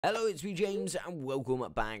Hello, it's me James, and welcome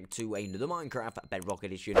back to another Minecraft Bedrock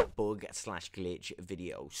Edition bug/glitch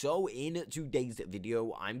video. So in today's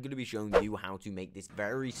video, I'm going to be showing you how to make this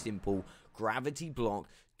very simple gravity block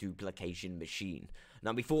duplication machine.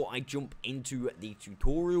 Now, before I jump into the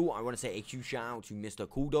tutorial, I want to say a huge shout out to Mr.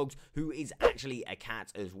 Cool Dogs, who is actually a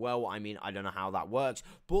cat as well. I mean, I don't know how that works,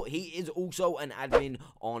 but he is also an admin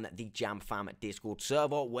on the Jam Fam Discord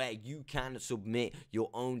server, where you can submit your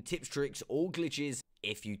own tips, tricks, or glitches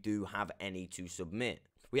if you do have any to submit.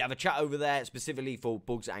 We have a chat over there specifically for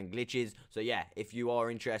bugs and glitches. So yeah, if you are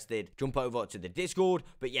interested, jump over to the Discord.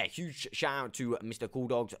 But yeah, huge shout out to Mr. Cool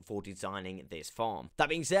Dogs for designing this farm. That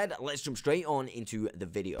being said, let's jump straight on into the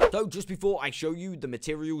video. So just before I show you the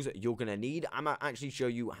materials you're going to need, I'm going to actually show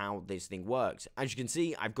you how this thing works. As you can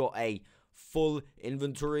see, I've got a full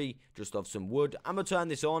inventory just of some wood. I'm going to turn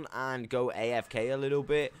this on and go AFK a little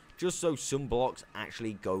bit, just so some blocks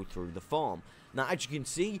actually go through the farm. Now, as you can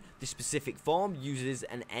see, this specific farm uses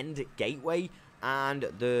an end gateway, and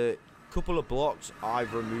the couple of blocks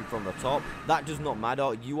I've removed from the top, that does not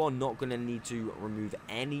matter. You are not going to need to remove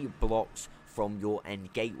any blocks from your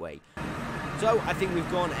end gateway. So, I think we've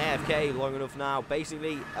gone AFK long enough now.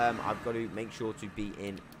 Basically, I've got to make sure to be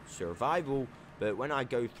in survival, but when I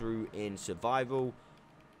go through in survival,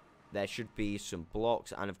 there should be some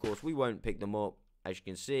blocks, and of course, we won't pick them up. As you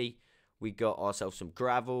can see, we got ourselves some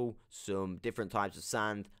gravel, some different types of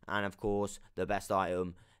sand, and of course, the best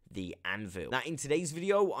item, the anvil. Now, in today's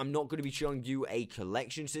video, I'm not going to be showing you a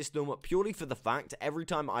collection system, purely for the fact every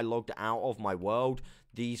time I logged out of my world,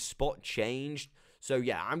 the spot changed. So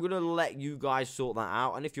yeah, I'm going to let you guys sort that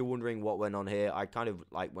out. And if you're wondering what went on here, I kind of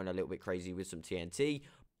went a little bit crazy with some TNT.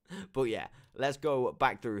 But yeah, let's go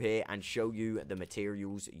back through here and show you the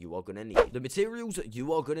materials you are going to need. The materials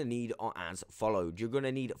you are going to need are as followed. You're going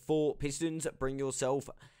to need 4 pistons, bring yourself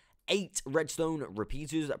 8 redstone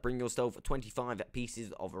repeaters, bring yourself 25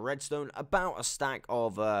 pieces of redstone, about a stack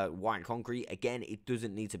of white concrete. Again, it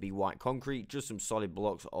doesn't need to be white concrete, just some solid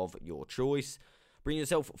blocks of your choice. Bring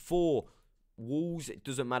yourself 4 walls. It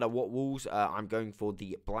doesn't matter what walls. I'm going for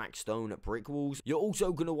the black stone brick walls. You're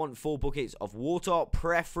also going to want 4 buckets of water,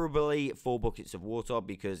 preferably 4 buckets of water,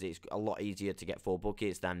 because it's a lot easier to get 4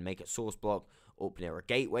 buckets than make a source block up near a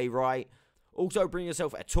gateway, right? Also, bring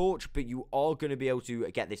yourself a torch, but you are going to be able to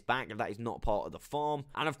get this back. That is not part of the farm.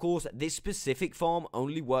 And of course, this specific farm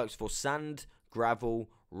only works for sand,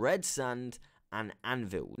 gravel, red sand, and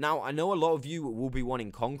anvil. Now, I know a lot of you will be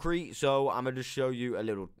wanting concrete, so I'm going to show you a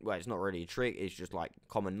little, well, it's not really a trick, it's just like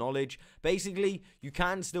common knowledge. Basically, you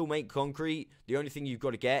can still make concrete. The only thing you've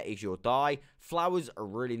got to get is your dye. Flowers are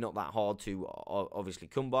really not that hard to obviously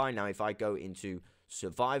come by. Now, if I go into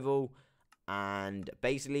survival, and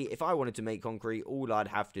basically, if I wanted to make concrete, all I'd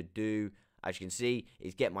have to do, as you can see,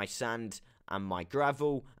 is get my sand and my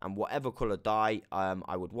gravel and whatever color dye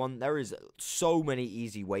I would want. There is so many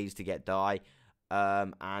easy ways to get dye.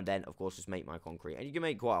 And then, of course, just make my concrete. And you can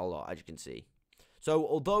make quite a lot, as you can see. So,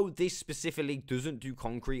 although this specifically doesn't do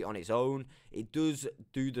concrete on its own, it does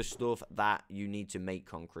do the stuff that you need to make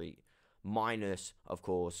concrete. Minus, of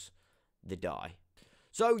course, the dye.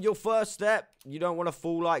 So, your first step, you don't want to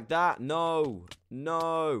fall like that. No.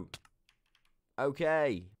 No.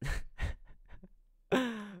 Okay.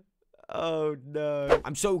 Oh no.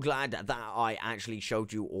 I'm so glad that I actually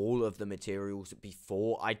showed you all of the materials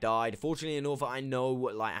before I died. Fortunately enough, I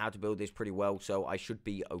know how to build this pretty well, so I should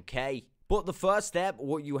be okay. But the first step,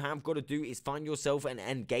 what you have got to do is find yourself an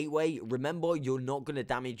end gateway. Remember, you're not going to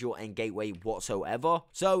damage your end gateway whatsoever.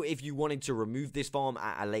 So if you wanted to remove this farm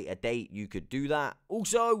at a later date, you could do that.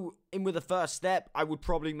 Also, in with the first step, I would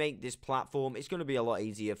probably make this platform. It's going to be a lot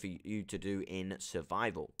easier for you to do in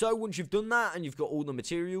survival. So once you've done that and you've got all the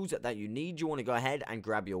materials that you need, you want to go ahead and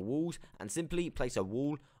grab your walls and simply place a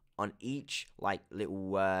wall on each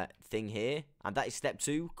little thing here, and that is step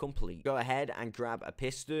 2 complete. Go ahead and grab a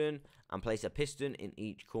piston and place a piston in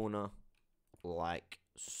each corner like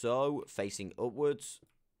so, facing upwards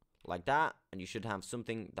like that, and you should have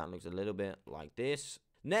something that looks a little bit like this.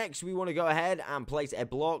 Next, we want to go ahead and place a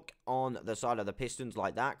block on the side of the pistons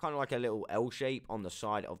like that, kind of like a little L shape on the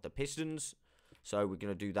side of the pistons. So we're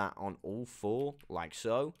going to do that on all 4 like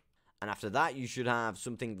so. And after that, you should have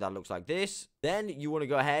something that looks like this. Then you want to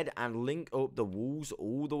go ahead and link up the walls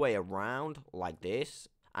all the way around like this.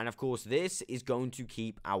 And of course, this is going to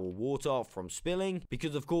keep our water from spilling,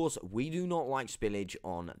 because of course, we do not like spillage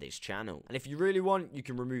on this channel. And if you really want, you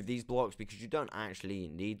can remove these blocks because you don't actually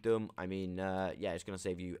need them. I mean, yeah, it's going to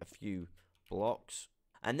save you a few blocks.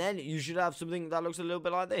 And then you should have something that looks a little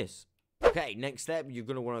bit like this. Okay, next step, you're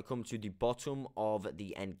going to want to come to the bottom of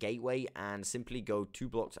the end gateway and simply go 2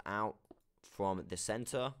 blocks out from the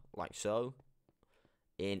center, like so,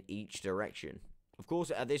 in each direction. Of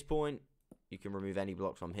course, at this point, you can remove any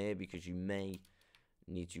blocks from here because you may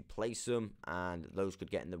need to place them, and those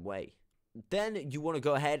could get in the way. Then you want to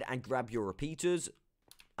go ahead and grab your repeaters,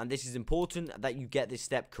 and this is important that you get this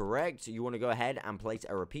step correct. You want to go ahead and place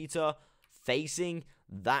a repeater facing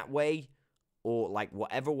that way, or like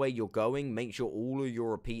whatever way you're going. Make sure all of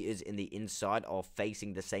your repeaters in the inside are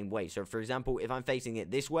facing the same way. So for example, if I'm facing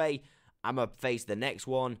it this way, I'm going to face the next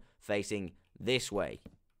one facing this way,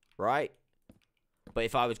 right? But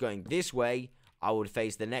if I was going this way, I would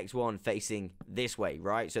face the next one facing this way,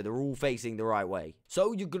 right? So they're all facing the right way.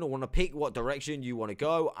 So you're going to want to pick what direction you want to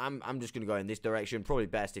go. I'm just going to go in this direction. Probably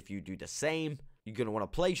best if you do the same. You're going to want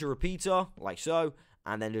to place your repeater like so,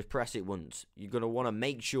 and then just press it once. You're going to want to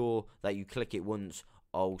make sure that you click it once.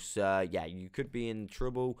 Also, yeah, you could be in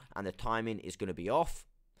trouble and the timing is going to be off.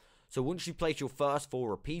 So once you place your first 4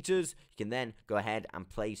 repeaters, you can then go ahead and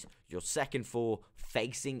place your second 4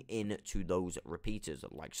 facing into those repeaters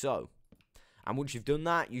like so. And once you've done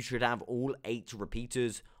that, you should have all 8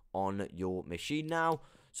 repeaters on your machine now.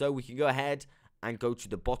 So we can go ahead and go to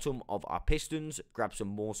the bottom of our pistons, grab some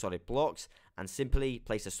more solid blocks, and simply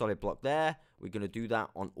place a solid block there. We're going to do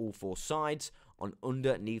that on all 4 sides. On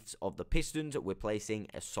underneath of the pistons, we're placing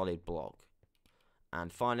a solid block.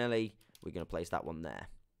 And finally, we're going to place that one there.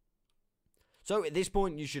 So at this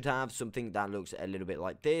point, you should have something that looks a little bit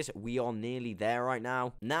like this. We are nearly there right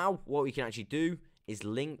now. Now, what we can actually do is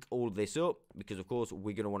link all of this up, because of course,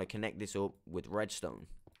 we're going to want to connect this up with redstone.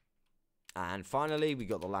 And finally, we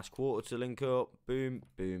got the last quarter to link up. Boom,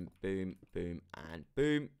 boom, boom, boom, and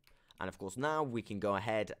boom. And of course, now we can go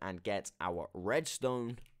ahead and get our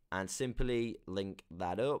redstone and simply link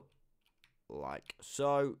that up like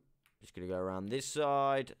so. Just going to go around this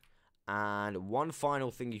side. And one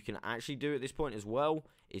final thing you can actually do at this point as well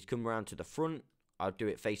is come around to the front. I'll do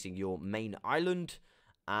it facing your main island.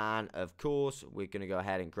 And of course, we're going to go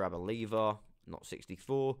ahead and grab a lever, not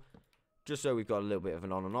 64. Just so we've got a little bit of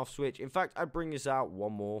an on and off switch. In fact, I'd bring this out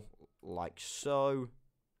one more, like so.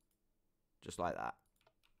 Just like that.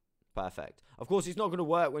 Perfect. Of course, it's not going to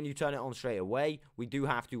work when you turn it on straight away. We do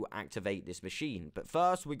have to activate this machine. But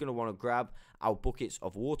first, we're going to want to grab our buckets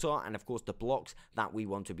of water and, of course, the blocks that we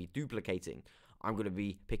want to be duplicating. I'm going to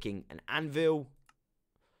be picking an anvil,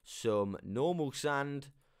 some normal sand,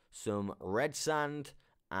 some red sand,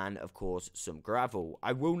 and, of course, some gravel.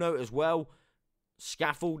 I will note as well,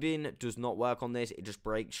 scaffolding does not work on this. It just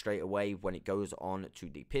breaks straight away when it goes on to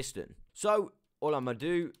the piston. So all I'm going to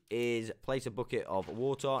do is place a bucket of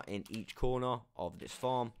water in each corner of this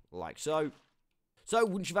farm, like so. So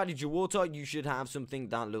once you've added your water, you should have something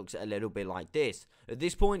that looks a little bit like this. At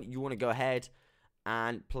this point, you want to go ahead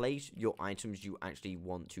and place your items you actually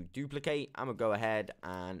want to duplicate. I'm going to go ahead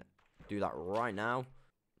and do that right now.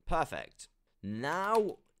 Perfect.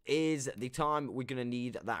 Now is the time we're going to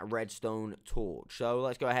need that redstone torch. So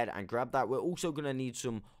let's go ahead and grab that. We're also going to need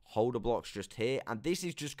some holder blocks just here, and this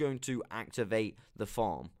is just going to activate the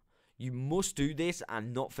farm. You must do this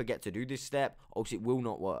and not forget to do this step, or else it will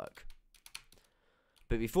not work.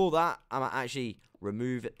 But before that, I'm going to actually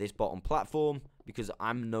remove this bottom platform because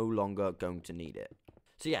I'm no longer going to need it.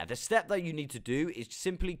 So yeah, the step that you need to do is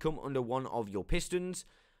simply come under one of your pistons,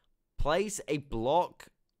 place a block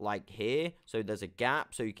like here, so there's a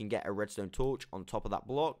gap so you can get a redstone torch on top of that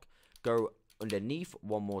block. Go underneath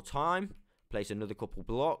one more time, place another couple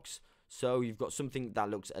blocks, so you've got something that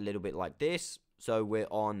looks a little bit like this. So we're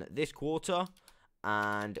on this quarter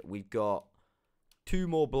and we've got 2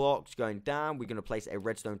 more blocks going down. We're going to place a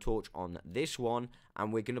redstone torch on this one,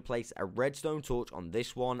 and we're going to place a redstone torch on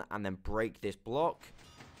this one, and then break this block.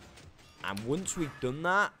 And once we've done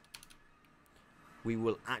that, we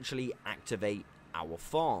will actually activate our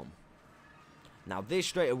farm. Now this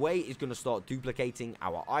straight away is going to start duplicating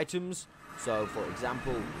our items. So for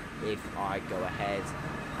example, if I go ahead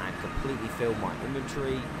and completely fill my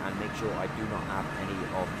inventory and make sure I do not have any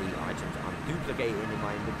of the items I'm duplicating in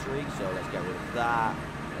my inventory, so let's get rid of that,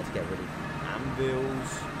 let's get rid of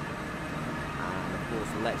anvils, and of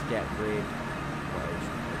course let's get rid of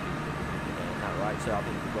that, right? So I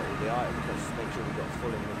think we've got all the items. Let's make sure we've got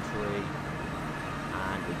full inventory,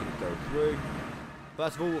 and we're going to go through.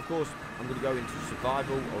 First of all, of course, I'm going to go into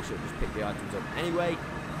survival. Also, just pick the items up anyway.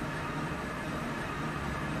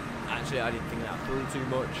 Actually, I didn't think that through too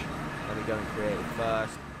much. Let me go and create it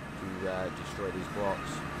first to destroy these blocks.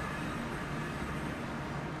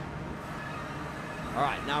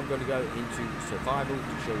 Alright, now I'm going to go into survival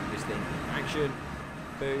to show you this thing in action.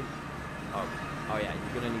 Boom. Oh yeah,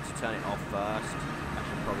 you're going to need to turn it off first. I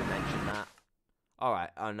should probably mention that.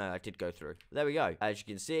 Alright, oh no, I did go through. There we go. As you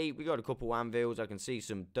can see, we got a couple anvils. I can see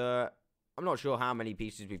some dirt. I'm not sure how many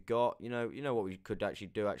pieces we've got. You know what we could actually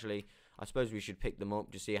do, actually? I suppose we should pick them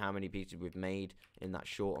up to see how many pieces we've made in that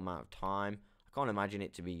short amount of time. I can't imagine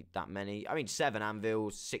it to be that many. I mean, 7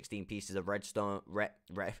 anvils, 16 pieces of redstone,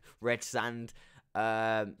 red sand,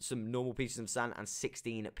 some normal pieces of sand, and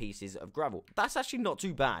 16 pieces of gravel. That's actually not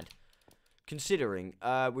too bad, considering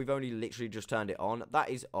we've only literally just turned it on. That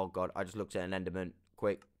is, oh god, I just looked at an enderman.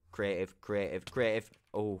 Quick, creative.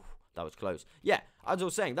 Oh, that was close. Yeah, as I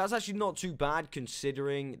was saying, that's actually not too bad,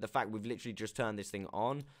 considering the fact we've literally just turned this thing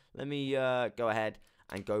on. Let me go ahead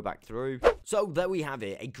and go back through. So there we have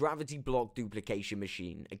it, a gravity block duplication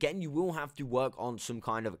machine. Again, you will have to work on some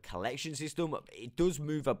kind of collection system. It does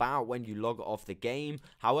move about when you log off the game.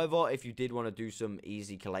 However, if you did want to do some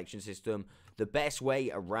easy collection system, the best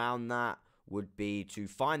way around that would be to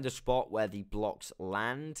find the spot where the blocks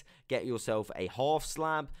land, get yourself a half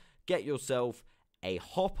slab, get yourself a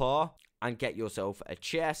hopper, and get yourself a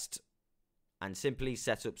chest, and simply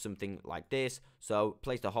set up something like this. So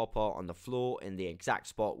place the hopper on the floor in the exact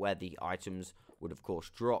spot where the items would of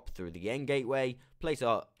course drop through the end gateway. Place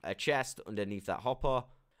a chest underneath that hopper.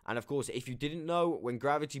 And of course, if you didn't know, when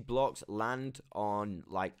gravity blocks land on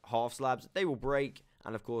like half slabs, they will break.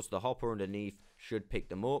 And of course, the hopper underneath should pick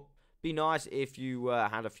them up. Be nice if you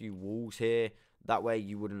had a few walls here. That way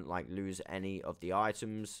you wouldn't like lose any of the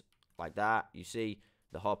items like that. You see,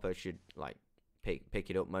 the hopper should like pick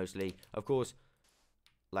it up mostly. Of course,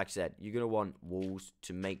 like I said, you're going to want walls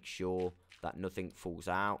to make sure that nothing falls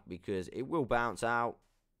out, because it will bounce out.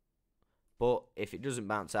 But if it doesn't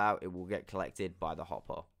bounce out, it will get collected by the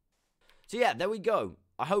hopper. So yeah, there we go.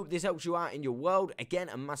 I hope this helps you out in your world. Again,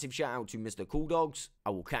 a massive shout out to Mr. Cool Dogs. I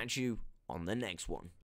will catch you on the next one.